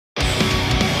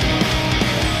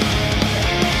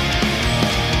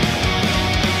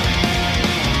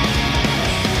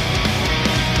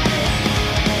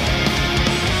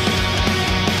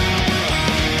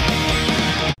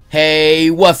Hey,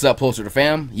 what's up, Poster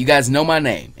fam? You guys know my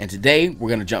name, and today we're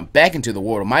going to jump back into the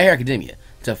world of My Hero Academia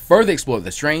to further explore the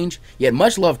strange, yet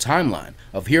much loved timeline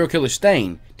of hero killer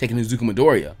Stain taking Izuku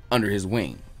Midoriya under his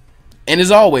wing. And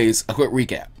as always, a quick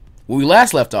recap. When we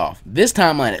last left off, this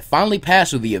timeline had finally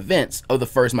passed through the events of the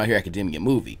first My Hero Academia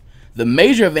movie. The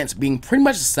major events being pretty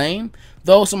much the same,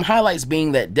 though some highlights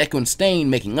being that Deku and Stain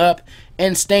making up,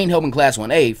 and Stain helping Class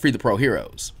 1A free the pro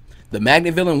heroes. The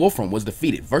magnet villain Wolfram was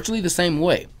defeated virtually the same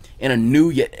way, and a new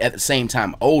yet at the same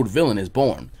time old villain is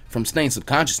born, from Stain's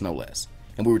subconscious no less,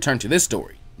 and we return to this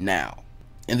story, now.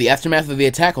 In the aftermath of the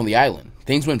attack on the island,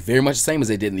 things went very much the same as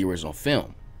they did in the original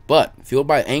film, but fueled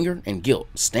by anger and guilt,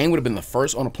 Stain would have been the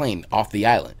first on a plane off the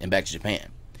island and back to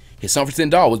Japan. His son for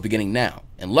Stendhal was beginning now,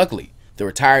 and luckily, the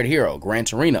retired hero, Gran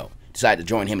Torino, decided to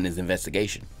join him in his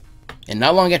investigation. And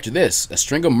not long after this, a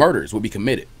string of murders would be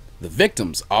committed, the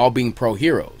victims all being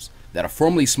pro-heroes that a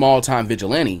formerly small-time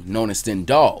vigilante known as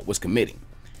Stendhal was committing.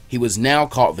 He was now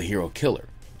called the Hero Killer,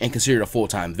 and considered a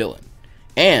full-time villain.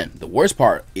 And the worst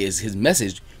part is his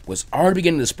message was already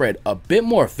beginning to spread a bit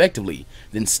more effectively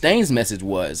than Stain's message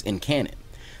was in canon.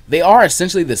 They are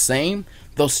essentially the same,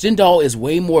 though Stendhal is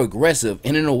way more aggressive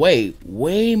and in a way,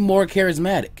 way more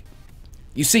charismatic.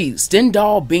 You see,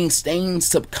 Stendhal being Stain's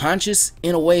subconscious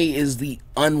in a way is the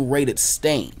unrated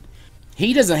Stain.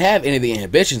 He doesn't have any of the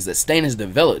inhibitions that Stain has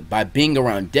developed by being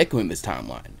around Deku in this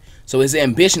timeline, so his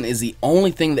ambition is the only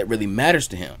thing that really matters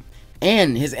to him,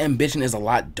 and his ambition is a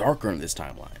lot darker in this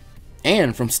timeline.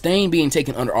 And from Stain being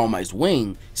taken under All Might's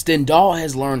wing, Stendhal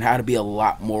has learned how to be a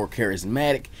lot more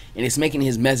charismatic, and it's making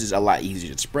his message a lot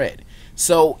easier to spread,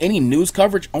 so any news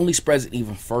coverage only spreads it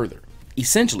even further.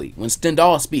 Essentially, when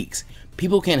Stendhal speaks,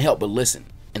 people can't help but listen,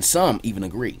 and some even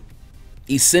agree.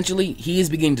 Essentially, he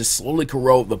is beginning to slowly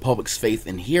corrode the public's faith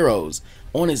in heroes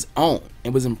on his own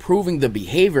and was improving the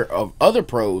behavior of other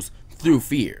pros through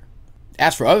fear.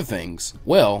 As for other things,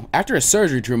 well, after a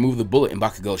surgery to remove the bullet in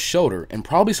Bakugo's shoulder and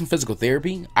probably some physical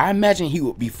therapy, I imagine he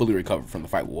would be fully recovered from the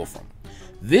fight with Wolfram.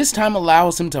 This time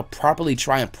allows him to properly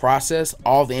try and process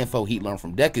all the info he learned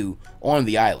from Deku on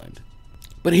the island.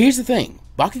 But here's the thing,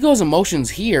 Bakugo's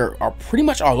emotions here are pretty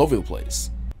much all over the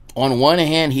place. On one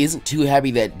hand, he isn't too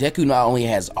happy that Deku not only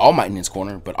has All Might in his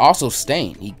corner, but also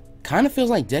Stain. He kind of feels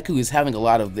like Deku is having a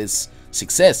lot of this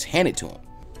success handed to him.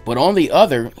 But on the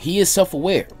other, he is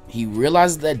self-aware. He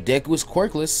realizes that Deku is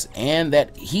quirkless and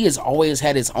that he has always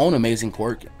had his own amazing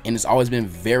quirk and has always been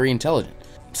very intelligent.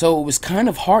 So it was kind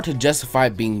of hard to justify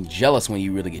being jealous when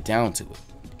you really get down to it.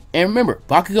 And remember,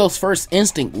 Bakugo's first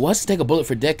instinct was to take a bullet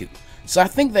for Deku, so I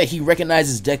think that he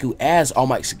recognizes Deku as All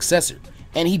Might's successor.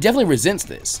 And he definitely resents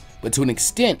this, but to an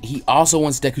extent, he also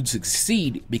wants Deku to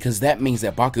succeed because that means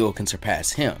that Bakugo can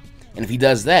surpass him. And if he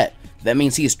does that, that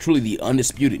means he is truly the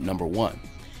undisputed #1.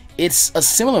 It's a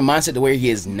similar mindset to where he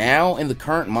is now in the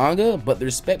current manga, but the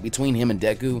respect between him and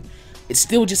Deku, it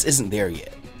still just isn't there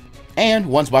yet. And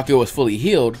once Bakugo was fully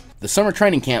healed, the summer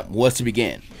training camp was to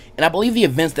begin. And I believe the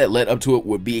events that led up to it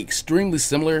would be extremely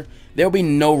similar. There will be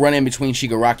no run-in between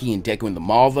Shigaraki and Deku in the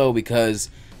mall though, because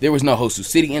there was no Hosu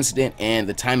City incident and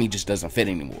the timing just doesn't fit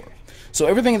anymore. So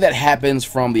everything that happens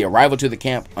from the arrival to the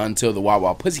camp until the Wild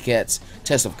Wild Pussycats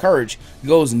test of courage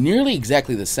goes nearly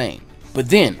exactly the same. But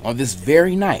then, on this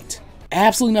very night,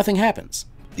 absolutely nothing happens.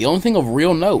 The only thing of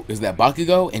real note is that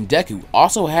Bakugo and Deku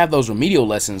also have those remedial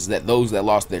lessons that those that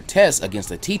lost their tests against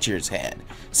the teachers had,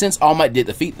 since All Might did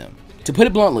defeat them. To put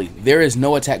it bluntly, there is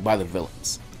no attack by the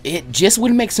villains. It just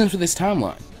wouldn't make sense for this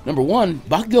timeline. Number one,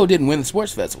 Bakugo didn't win the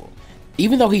sports festival.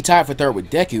 Even though he tied for third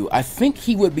with Deku, I think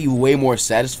he would be way more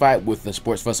satisfied with the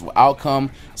sports festival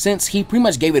outcome since he pretty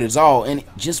much gave it his all and it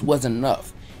just wasn't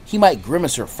enough. He might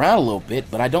grimace or frown a little bit,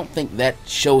 but I don't think that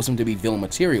shows him to be villain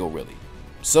material really.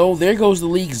 So there goes the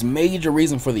league's major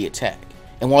reason for the attack.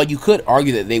 And while you could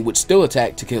argue that they would still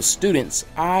attack to kill students,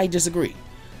 I disagree.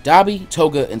 Dabi,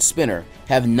 Toga, and Spinner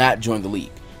have not joined the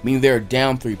league, meaning they are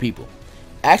down 3 people.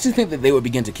 I actually think that they would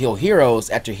begin to kill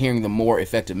heroes after hearing the more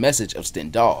effective message of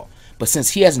Stendhal. But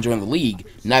since he hasn't joined the league,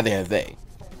 neither have they.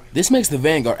 This makes the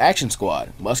Vanguard Action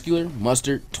Squad Muscular,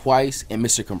 Mustard, Twice, and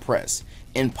Mr. Compress,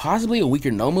 and possibly a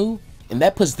weaker Nomu, and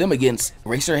that puts them against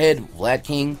Racerhead, Vlad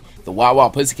King, the Wild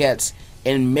Wild Pussycats,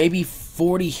 and maybe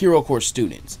 40 Hero Corps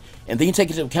students. And then you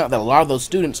take into account that a lot of those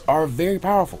students are very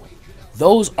powerful.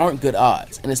 Those aren't good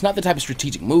odds, and it's not the type of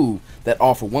strategic move that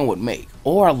All For One would make,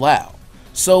 or allow.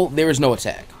 So there is no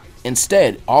attack.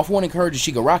 Instead, All For One encourages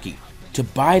Shigaraki to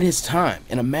bide his time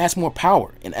and amass more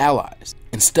power and allies,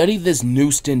 and study this new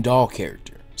Stendhal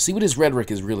character, see what his rhetoric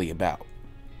is really about.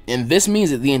 And this means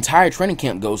that the entire training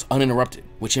camp goes uninterrupted,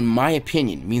 which in my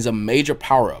opinion means a major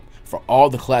power up for all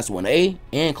the Class 1A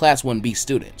and Class 1B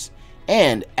students.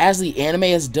 And as the anime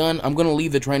has done, I'm going to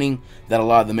leave the training that a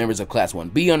lot of the members of Class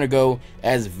 1B undergo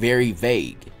as very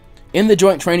vague. In the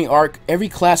joint training arc, every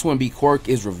Class 1B quirk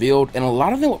is revealed, and a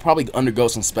lot of them will probably undergo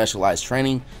some specialized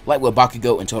training, like what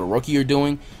Bakugo and Todoroki are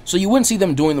doing, so you wouldn't see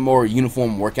them doing the more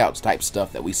uniform workouts type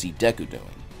stuff that we see Deku doing.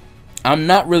 I'm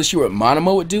not really sure what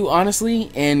Monoma would do,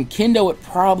 honestly, and Kendo would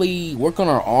probably work on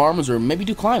her arms or maybe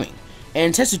do climbing,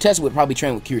 and Tetsu would probably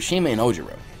train with Kirishima and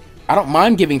Ojiro. I don't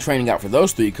mind giving training out for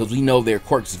those three because we know their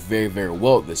quirks very, very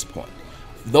well at this point.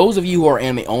 Those of you who are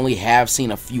anime only have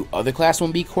seen a few other Class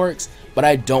 1B quirks, but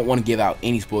I don't want to give out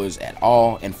any spoilers at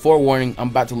all, and forewarning, I'm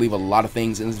about to leave a lot of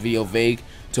things in this video vague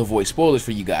to avoid spoilers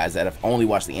for you guys that have only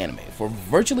watched the anime for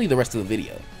virtually the rest of the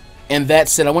video. And that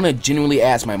said, I want to genuinely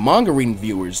ask my manga reading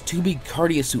viewers to be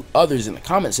courteous to others in the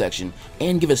comment section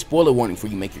and give a spoiler warning before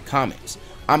you make your comments.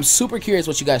 I'm super curious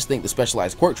what you guys think the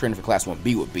specialized quirk training for Class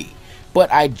 1B would be,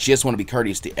 but I just want to be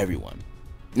courteous to everyone.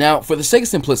 Now, for the sake of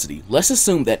simplicity, let's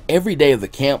assume that every day of the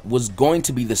camp was going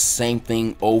to be the same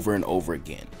thing over and over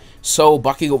again. So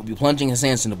Bakugo would be plunging his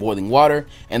hands into boiling water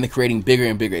and then creating bigger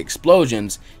and bigger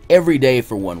explosions every day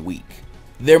for 1 week.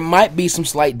 There might be some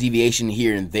slight deviation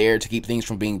here and there to keep things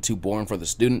from being too boring for the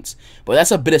students, but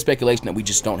that's a bit of speculation that we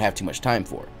just don't have too much time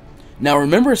for. Now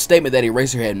remember a statement that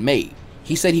Eraserhead made.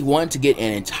 He said he wanted to get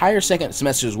an entire second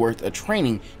semester's worth of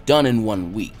training done in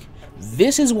 1 week.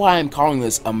 This is why I'm calling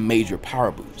this a major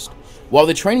power boost. While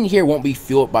the training here won't be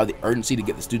fueled by the urgency to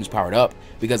get the students powered up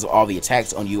because of all the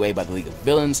attacks on UA by the League of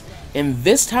Villains, in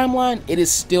this timeline it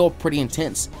is still pretty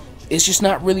intense. It's just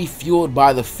not really fueled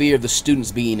by the fear of the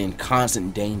students being in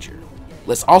constant danger.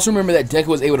 Let's also remember that Deku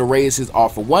was able to raise his all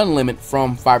for one limit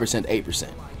from 5% to 8%.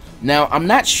 Now, I'm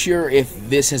not sure if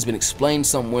this has been explained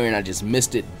somewhere and I just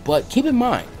missed it, but keep in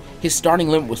mind, his starting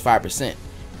limit was 5%.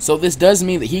 So this does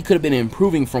mean that he could have been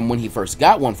improving from when he first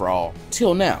got one for all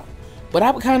till now. But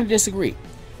I would kind of disagree.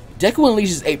 Deku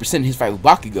unleashes 8% in his fight with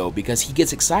Bakugo because he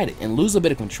gets excited and loses a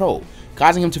bit of control,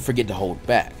 causing him to forget to hold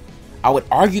back. I would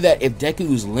argue that if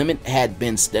Deku's limit had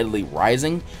been steadily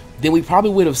rising, then we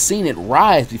probably would have seen it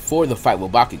rise before the fight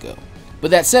with Bakugo. But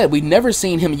that said, we've never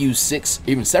seen him use 6 or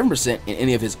even 7% in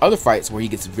any of his other fights where he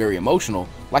gets very emotional,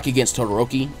 like against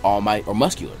Todoroki, All Might, or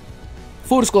Muscular.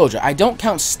 Full disclosure, I don't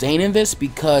count Stain in this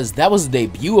because that was the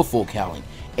debut of full cowling,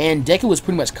 and Deku was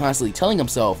pretty much constantly telling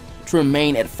himself to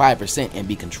remain at 5% and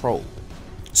be controlled.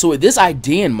 So with this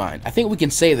idea in mind, I think we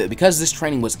can say that because this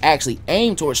training was actually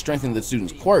aimed towards strengthening the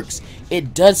students' quirks,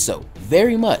 it does so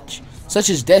very much, such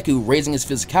as Deku raising his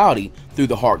physicality through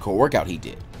the hardcore workout he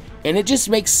did. And it just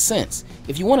makes sense.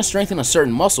 If you want to strengthen a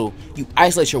certain muscle, you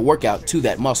isolate your workout to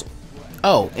that muscle.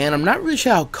 Oh, and I'm not really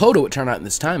sure how Koda would turn out in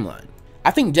this timeline. I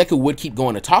think Deku would keep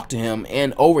going to talk to him,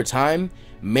 and over time,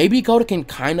 maybe Koda can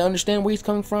kinda understand where he's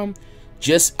coming from,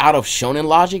 just out of shonen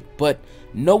logic, but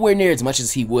nowhere near as much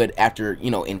as he would after,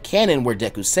 in canon where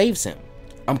Deku saves him.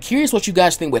 I'm curious what you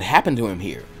guys think would happen to him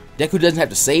here. Deku doesn't have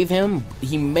to save him,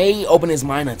 he may open his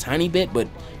mind a tiny bit, but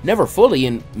never fully,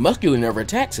 and Muscular never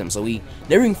attacks him, so he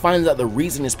never even finds out the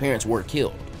reason his parents were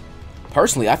killed.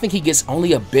 Personally, I think he gets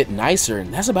only a bit nicer,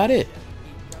 and that's about it.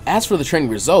 As for the training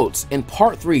results, in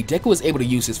Part 3, Deku was able to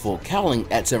use his full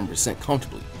cowling at 7%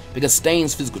 comfortably, because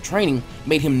Stain's physical training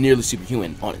made him nearly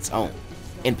superhuman on its own.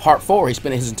 In Part 4, he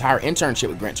spent his entire internship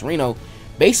with Gran Torino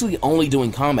basically only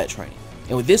doing combat training,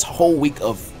 and with this whole week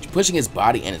of pushing his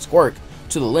body and his quirk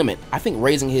to the limit, I think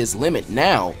raising his limit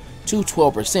now to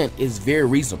 12% is very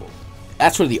reasonable.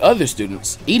 As for the other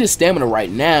students, Ida's stamina right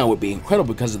now would be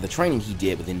incredible because of the training he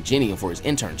did with Ingenium for his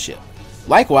internship.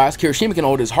 Likewise, Kirishima can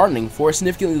hold his hardening for a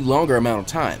significantly longer amount of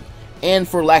time, and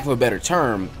for lack of a better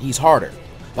term, he's harder.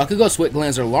 Bakugo's sweat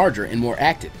glands are larger and more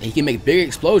active, and he can make bigger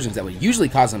explosions that would usually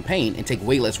cause him pain and take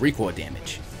way less recoil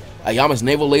damage. Ayama's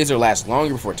naval laser lasts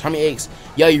longer before tummy aches,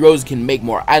 Yaoyorozu can make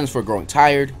more items for growing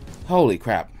tired. Holy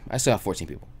crap, I still have 14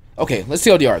 people. Okay, let's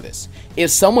TLDR this.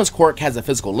 If someone's quirk has a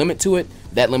physical limit to it,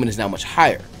 that limit is now much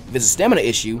higher. If it's a stamina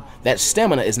issue, that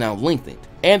stamina is now lengthened,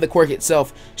 and the quirk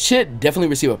itself should definitely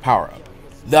receive a power up.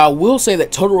 Though I will say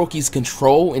that Todoroki's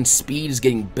control and speed is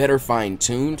getting better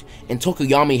fine-tuned, and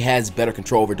Tokoyami has better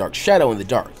control over Dark Shadow in the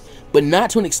dark, but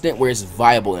not to an extent where it's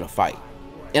viable in a fight.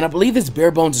 And I believe this bare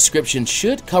bones description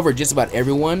should cover just about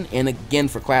everyone, and again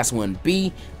for Class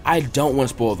 1B, I don't want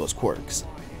to spoil those quirks.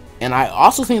 And I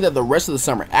also think that the rest of the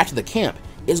summer after the camp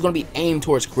is going to be aimed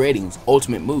towards creating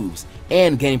ultimate moves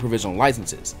and gaining provisional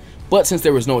licenses, but since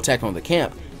there was no attack on the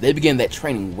camp, they began that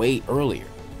training way earlier.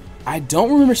 I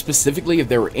don't remember specifically if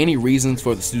there were any reasons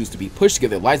for the students to be pushed to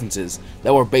get their licenses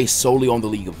that were based solely on the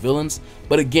League of Villains,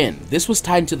 but again, this was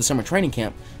tied into the summer training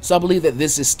camp, so I believe that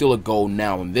this is still a goal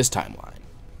now in this timeline.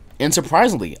 And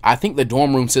surprisingly, I think the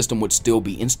dorm room system would still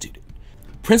be instituted.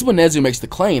 Principal Nezu makes the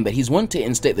claim that he's wanted to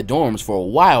instate the dorms for a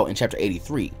while in Chapter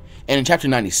 83, and in Chapter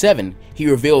 97, he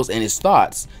reveals in his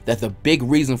thoughts that the big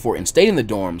reason for instating the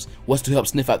dorms was to help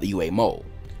sniff out the UA mole.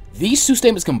 These two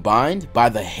statements combined by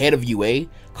the head of UA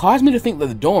caused me to think that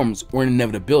the dorms were an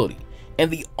inevitability, and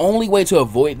the only way to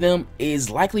avoid them is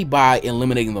likely by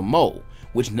eliminating the mole,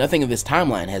 which nothing in this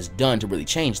timeline has done to really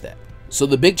change that. So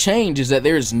the big change is that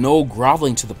there is no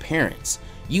groveling to the parents.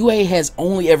 UA has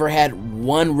only ever had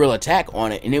one real attack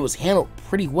on it, and it was handled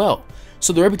pretty well,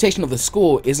 so the reputation of the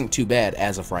school isn't too bad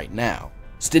as of right now.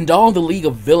 Stendhal and the League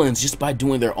of Villains, just by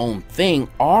doing their own thing,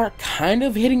 are kind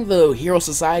of hitting the hero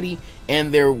society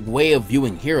and their way of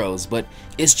viewing heroes, but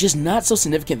it's just not so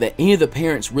significant that any of the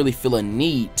parents really feel a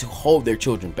need to hold their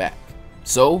children back.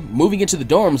 So moving into the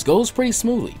dorms goes pretty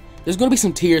smoothly. There's going to be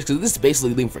some tears because this is basically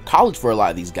leaving for college for a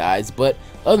lot of these guys, but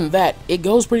other than that, it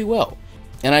goes pretty well.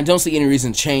 And I don't see any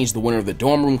reason to change the winner of the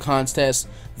dorm room contest,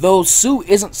 though Sue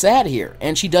isn't sad here,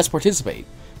 and she does participate.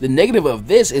 The negative of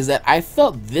this is that I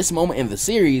felt this moment in the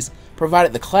series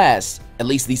provided the class, at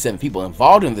least these 7 people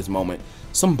involved in this moment,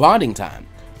 some bonding time.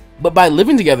 But by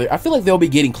living together, I feel like they'll be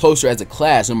getting closer as a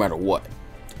class no matter what.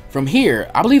 From here,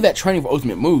 I believe that training for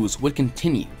ultimate moves would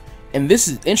continue. And this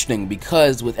is interesting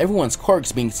because with everyone's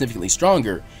quirks being significantly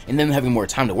stronger and them having more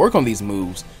time to work on these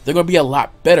moves, they're going to be a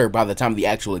lot better by the time of the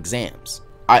actual exams.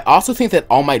 I also think that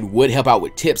All Might would help out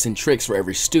with tips and tricks for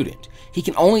every student. He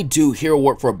can only do hero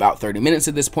work for about 30 minutes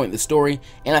at this point in the story,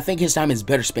 and I think his time is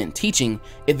better spent teaching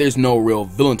if there's no real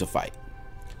villain to fight.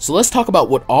 So let's talk about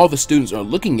what all the students are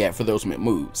looking at for the ultimate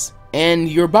moves. And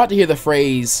you're about to hear the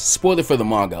phrase, spoiler for the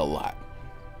manga, a lot.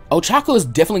 Ochako is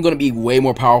definitely going to be way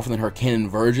more powerful than her canon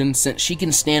version since she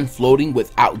can stand floating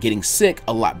without getting sick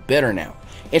a lot better now,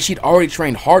 and she'd already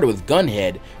trained harder with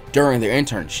Gunhead during their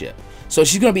internship. So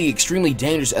she's going to be extremely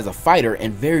dangerous as a fighter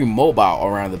and very mobile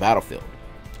around the battlefield.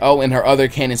 Oh, and her other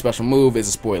canon special move is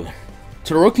a spoiler.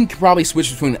 Todoroki can probably switch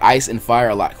between ice and fire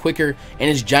a lot quicker, and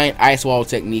his giant ice wall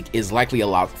technique is likely a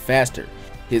lot faster.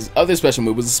 His other special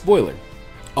move is a spoiler.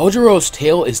 Ojiro's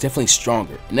tail is definitely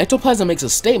stronger, and Ectoplasm makes a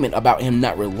statement about him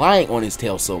not relying on his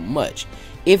tail so much.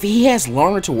 If he has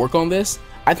longer to work on this,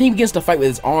 I think he begins to fight with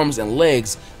his arms and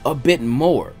legs a bit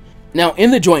more. Now,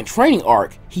 in the joint training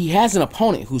arc, he has an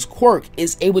opponent whose quirk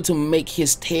is able to make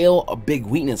his tail a big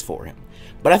weakness for him.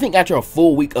 But I think after a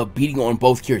full week of beating on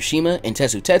both Kirishima and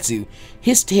Tetsu Tetsu,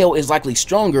 his tail is likely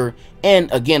stronger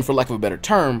and, again for lack of a better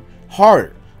term,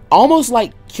 harder. Almost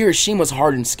like Kirishima's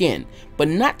hardened skin, but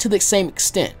not to the same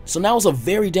extent, so now it's a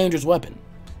very dangerous weapon.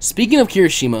 Speaking of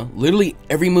Kirishima, literally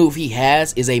every move he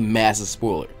has is a massive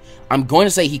spoiler. I'm going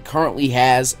to say he currently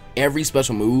has every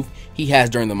special move he has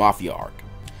during the Mafia arc.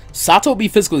 Sato would be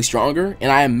physically stronger,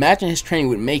 and I imagine his training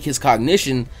would make his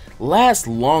cognition last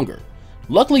longer.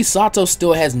 Luckily, Sato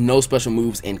still has no special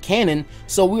moves in canon,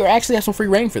 so we actually have some free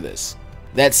reign for this.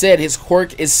 That said, his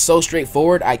quirk is so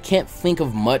straightforward, I can't think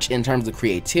of much in terms of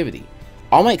creativity.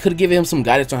 All Might could have given him some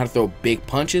guidance on how to throw big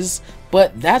punches,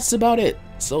 but that's about it.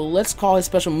 So let's call his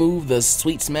special move the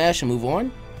Sweet Smash and move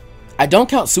on. I don't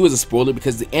count Sue as a spoiler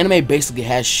because the anime basically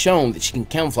has shown that she can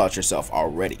camouflage herself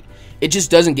already. It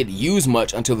just doesn't get used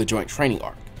much until the joint training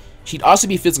arc. She'd also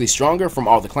be physically stronger from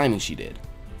all the climbing she did.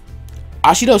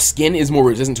 Ashido's skin is more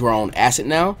resistant to her own acid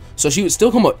now, so she would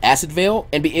still come with Acid Veil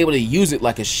and be able to use it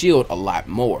like a shield a lot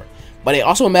more. But I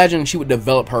also imagine she would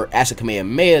develop her Acid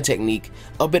Kamehameha technique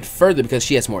a bit further because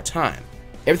she has more time.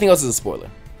 Everything else is a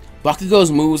spoiler.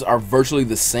 Bakugo's moves are virtually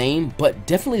the same, but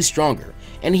definitely stronger,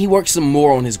 and he works some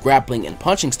more on his grappling and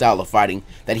punching style of fighting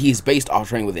that he's based off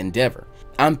training with Endeavor.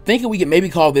 I'm thinking we could maybe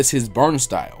call this his burn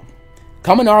style.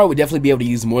 Kaminara would definitely be able to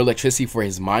use more electricity for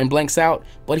his mind blanks out,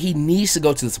 but he needs to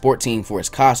go to the support team for his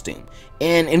costume,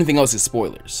 and anything else is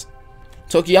spoilers.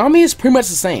 Tokiyami is pretty much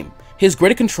the same. His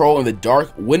greater control in the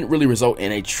dark wouldn't really result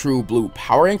in a true blue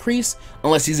power increase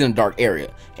unless he's in a dark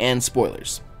area, and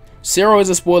spoilers. Zero is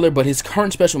a spoiler, but his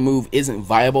current special move isn't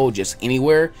viable just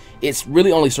anywhere, it's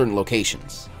really only certain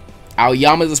locations.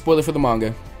 Aoyama is a spoiler for the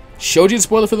manga. Shoji is a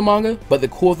spoiler for the manga, but the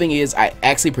cool thing is I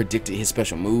actually predicted his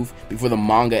special move before the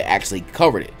manga actually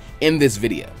covered it in this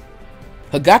video.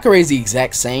 Hagakure is the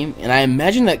exact same, and I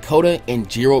imagine that Kota and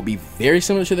Jiro will be very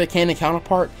similar to their canon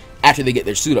counterpart after they get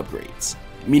their suit upgrades.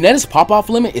 Minetta's pop-off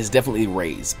limit is definitely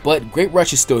raised, but Great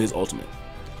Rush is still his ultimate.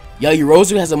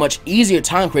 Yayorozu has a much easier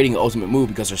time creating an ultimate move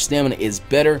because her stamina is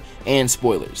better, and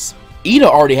spoilers. Ida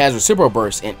already has reciprocal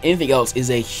burst, and anything else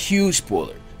is a huge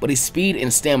spoiler, but his speed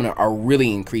and stamina are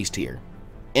really increased here.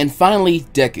 And finally,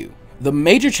 Deku. The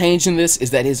major change in this is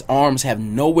that his arms have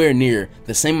nowhere near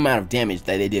the same amount of damage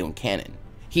that they did on canon.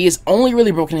 He has only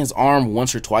really broken his arm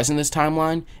once or twice in this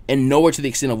timeline, and nowhere to the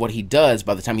extent of what he does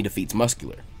by the time he defeats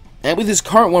Muscular. And with his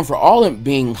current 1 for all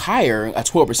being higher, a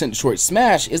 12% Destroyed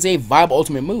Smash is a viable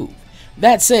ultimate move.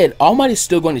 That said, All Might is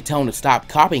still going to tell him to stop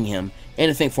copying him and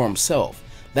to think for himself.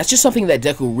 That's just something that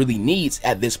Deku really needs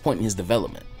at this point in his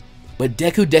development. But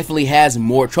Deku definitely has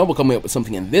more trouble coming up with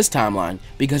something in this timeline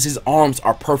because his arms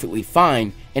are perfectly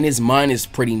fine and his mind is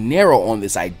pretty narrow on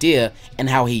this idea and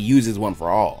how he uses 1 for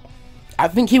all. I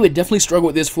think he would definitely struggle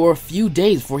with this for a few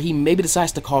days before he maybe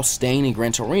decides to call Stain and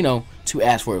Gran Torino to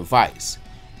ask for advice.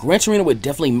 Gran Torino would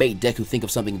definitely make Deku think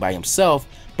of something by himself,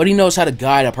 but he knows how to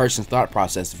guide a person's thought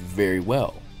process very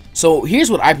well. So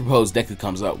here's what I propose Deku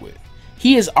comes up with.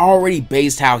 He has already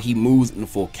based how he moves in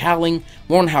full cowling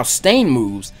more on how Stain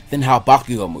moves than how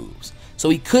Bakugo moves, so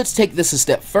he could take this a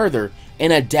step further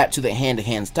and adapt to the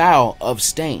hand-to-hand style of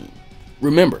Stain.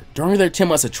 Remember, during their 10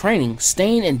 months of training,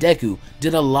 Stain and Deku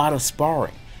did a lot of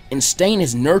sparring, and Stain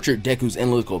has nurtured Deku's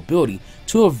analytical ability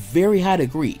to a very high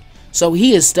degree, so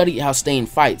he has studied how Stain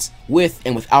fights with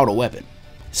and without a weapon.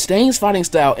 Stain's fighting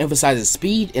style emphasizes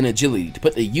speed and agility to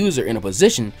put the user in a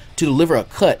position to deliver a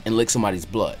cut and lick somebody's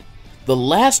blood. The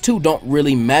last two don't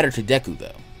really matter to Deku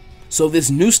though. So this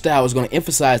new style is going to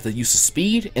emphasize the use of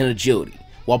speed and agility,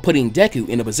 while putting Deku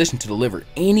in a position to deliver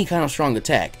any kind of strong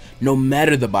attack, no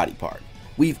matter the body part.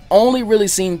 We've only really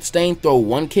seen Stain throw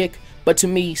 1 kick, but to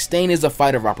me, Stain is a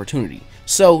fighter of opportunity,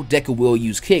 so Deku will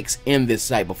use kicks in this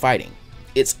type of fighting.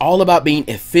 It's all about being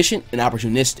efficient and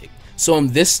opportunistic, so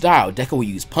in this style, Deku will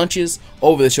use punches,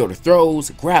 over-the-shoulder throws,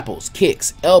 grapples,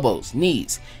 kicks, elbows,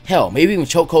 knees, hell, maybe even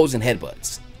chokeholds and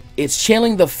headbutts. It's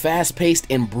channeling the fast-paced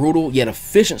and brutal yet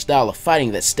efficient style of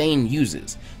fighting that Stain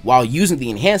uses, while using the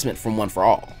enhancement from 1 for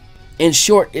all. In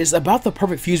short, it's about the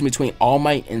perfect fusion between All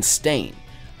Might and Stain.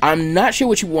 I'm not sure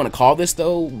what you want to call this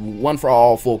though, 1 for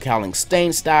all, full cowling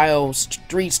Stain style,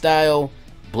 street style,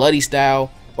 bloody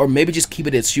style, or maybe just keep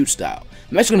it as shoot style.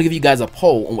 I'm actually going to give you guys a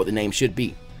poll on what the name should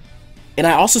be. And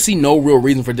I also see no real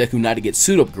reason for Deku not to get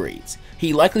suit upgrades.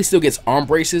 He likely still gets arm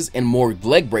braces and more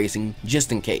leg bracing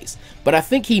just in case, but I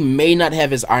think he may not have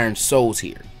his Iron Souls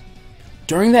here.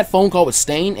 During that phone call with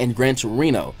Stain and Gran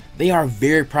Torino, they are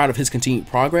very proud of his continued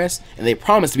progress and they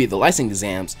promise to be at the licensing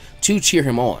exams to cheer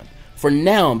him on. For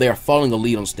now, they are following a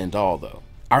lead on Stendhal though.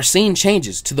 Our scene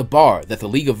changes to the bar that the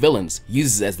League of Villains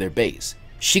uses as their base.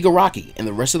 Shigaraki and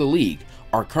the rest of the League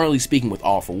are currently speaking with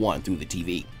All for One through the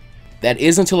TV. That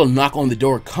is until a knock on the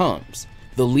door comes.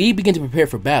 The League begin to prepare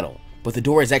for battle, but the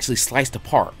door is actually sliced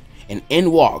apart, and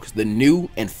in walks the new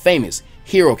and famous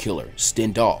hero killer,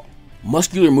 Stendhal.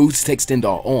 Muscular moves to take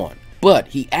Stendhal on, but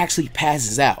he actually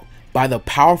passes out by the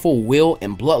powerful will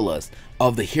and bloodlust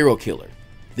of the hero killer.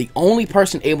 The only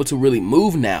person able to really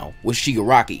move now was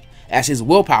Shigaraki, as his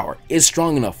willpower is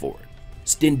strong enough for it.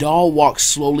 Stendhal walks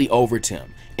slowly over to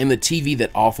him and the TV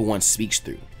that All for One speaks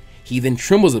through. He then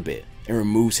trembles a bit and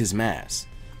removes his mask.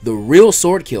 The real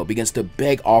Sword Kill begins to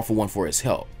beg All for One for his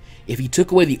help. If he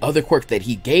took away the other quirk that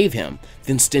he gave him,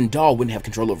 then Stendhal wouldn't have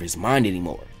control over his mind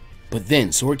anymore. But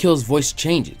then Sword Kill's voice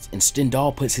changes and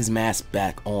Stendhal puts his mask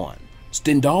back on.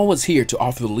 Stendhal was here to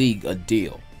offer the League a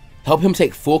deal. Help him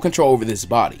take full control over this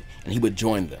body and he would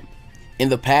join them. In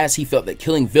the past he felt that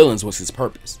killing villains was his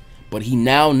purpose, but he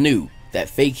now knew that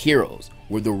fake heroes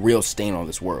were the real Stain on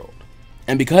this world.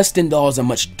 And because Stendhal is a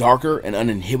much darker and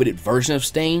uninhibited version of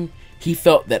Stain, he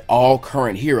felt that all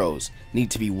current heroes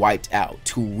need to be wiped out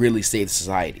to really save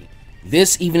society.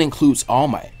 This even includes All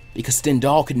Might, because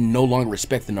Stendhal could no longer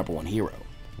respect the #1 hero.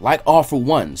 Like All for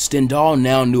One, Stendhal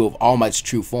now knew of All Might's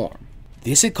true form.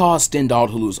 This had caused Stendhal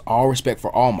to lose all respect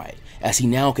for All Might, as he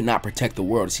now could not protect the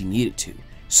world as he needed to.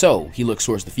 So he looks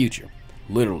towards the future.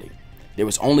 Literally, there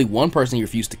was only one person he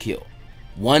refused to kill,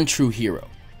 one true hero,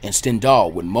 and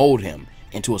Stendhal would mold him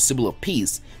into a symbol of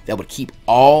peace that would keep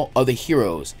all other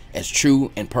heroes as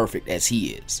true and perfect as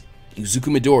he is.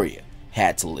 Izuku Midoriya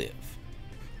had to live.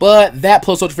 But that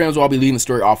plus Ultra fans will all be leading the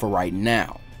story off for right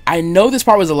now. I know this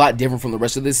part was a lot different from the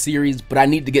rest of this series, but I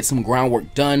need to get some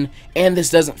groundwork done, and this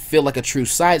doesn't feel like a true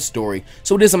side story,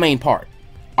 so it is a main part.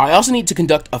 I also need to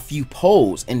conduct a few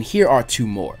polls, and here are 2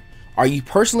 more. Are you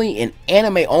personally an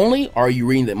anime only, or are you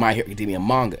reading the My Hero Academia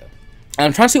manga?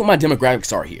 I'm trying to see what my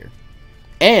demographics are here.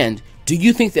 And do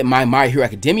you think that My Hero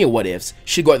Academia what ifs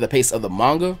should go at the pace of the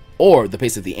manga or the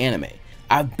pace of the anime?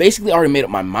 I've basically already made up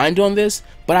my mind on this,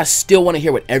 but I still want to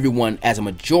hear what everyone as a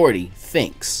majority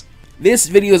thinks. This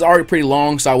video is already pretty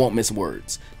long, so I won't miss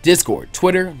words. Discord,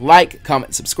 Twitter, like,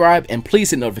 comment, subscribe, and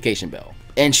please hit the notification bell.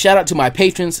 And shout out to my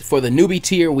patrons. For the newbie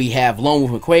tier, we have Lone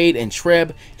Wolf McQuaid and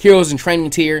Treb, Heroes in Training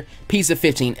tier, Pizza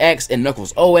 15X and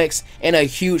Knuckles OX, and a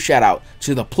huge shout out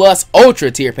to the Plus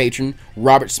Ultra tier patron,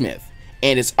 Robert Smith.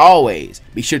 And as always,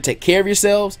 be sure to take care of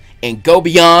yourselves and go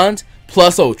beyond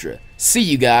Plus Ultra. See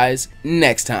you guys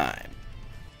next time.